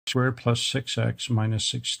squared plus 6x minus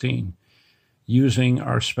 16, using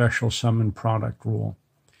our special sum and product rule.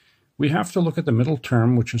 We have to look at the middle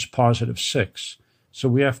term, which is positive 6. So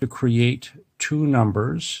we have to create two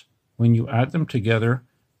numbers. When you add them together,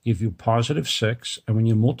 give you positive 6, and when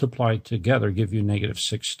you multiply together, give you negative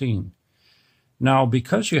 16. Now,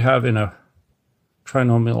 because you have in a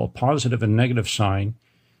trinomial a positive and negative sign,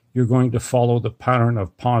 you're going to follow the pattern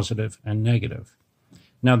of positive and negative.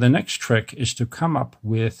 Now, the next trick is to come up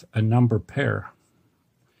with a number pair.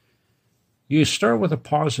 You start with a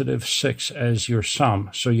positive 6 as your sum,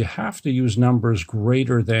 so you have to use numbers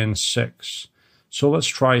greater than 6. So let's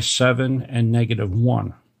try 7 and negative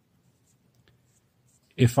 1.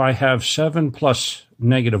 If I have 7 plus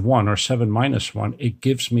negative 1 or 7 minus 1, it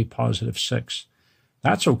gives me positive 6.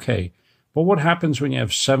 That's okay. But what happens when you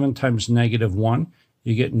have 7 times negative 1?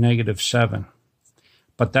 You get negative 7.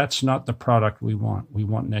 But that's not the product we want. We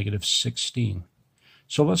want negative 16.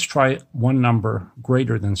 So let's try one number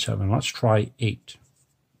greater than 7. Let's try 8.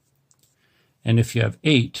 And if you have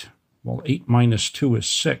 8, well, 8 minus 2 is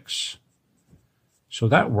 6. So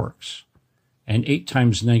that works. And 8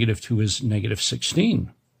 times negative 2 is negative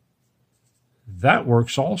 16. That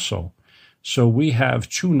works also. So we have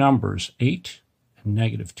two numbers, 8 and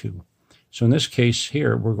negative 2. So in this case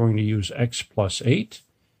here, we're going to use x plus 8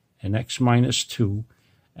 and x minus 2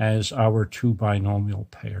 as our two binomial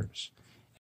pairs.